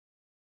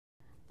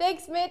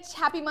Thanks, Mitch.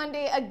 Happy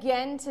Monday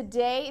again.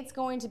 Today it's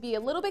going to be a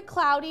little bit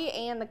cloudy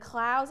and the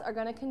clouds are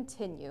going to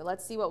continue.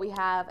 Let's see what we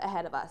have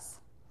ahead of us.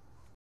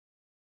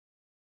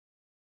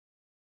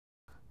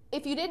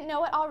 If you didn't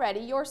know it already,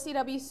 your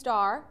CW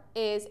star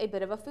is a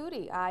bit of a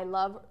foodie. I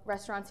love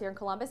restaurants here in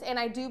Columbus, and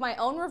I do my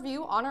own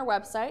review on our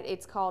website.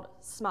 It's called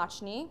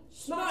Smaczny.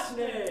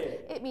 Smaczny!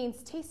 It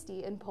means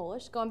tasty in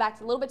Polish. Going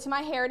back a little bit to my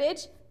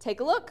heritage,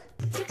 take a look.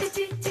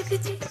 It's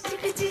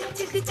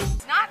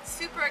not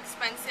super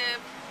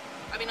expensive.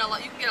 I mean,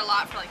 you can get a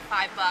lot for like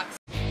 $5.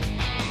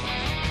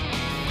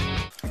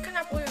 I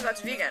cannot believe that's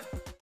vegan.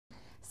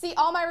 See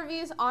all my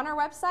reviews on our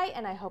website,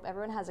 and I hope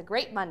everyone has a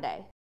great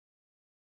Monday.